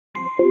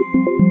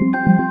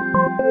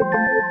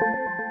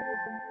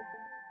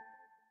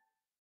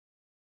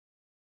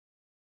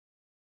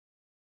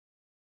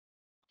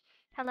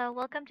Hello,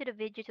 welcome to the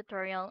video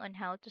tutorial on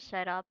how to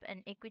set up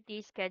an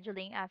equity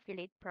scheduling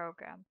affiliate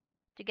program.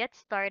 To get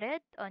started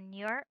on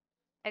your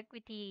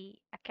equity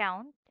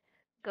account,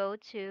 go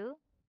to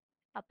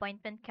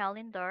appointment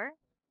calendar,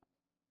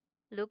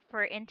 look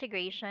for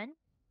integration,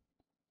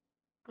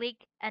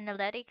 click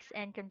analytics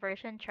and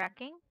conversion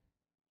tracking,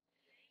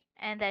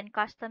 and then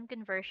custom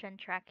conversion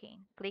tracking.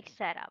 Click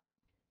setup.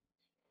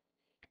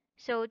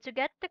 So to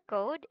get the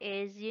code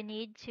is you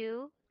need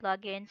to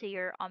log into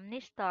your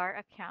OmniStar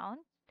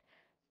account,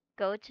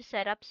 go to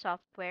setup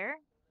software,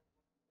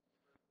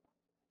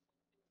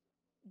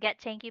 get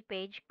thank you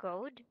page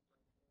code,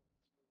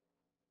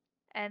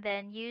 and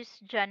then use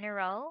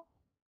general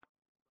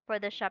for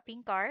the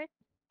shopping cart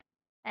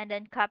and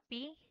then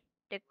copy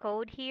the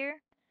code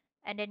here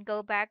and then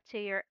go back to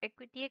your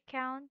equity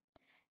account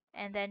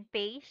and then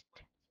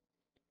paste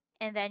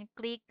and then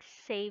click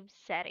save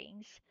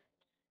settings.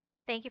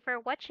 Thank you for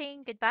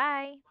watching.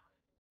 Goodbye.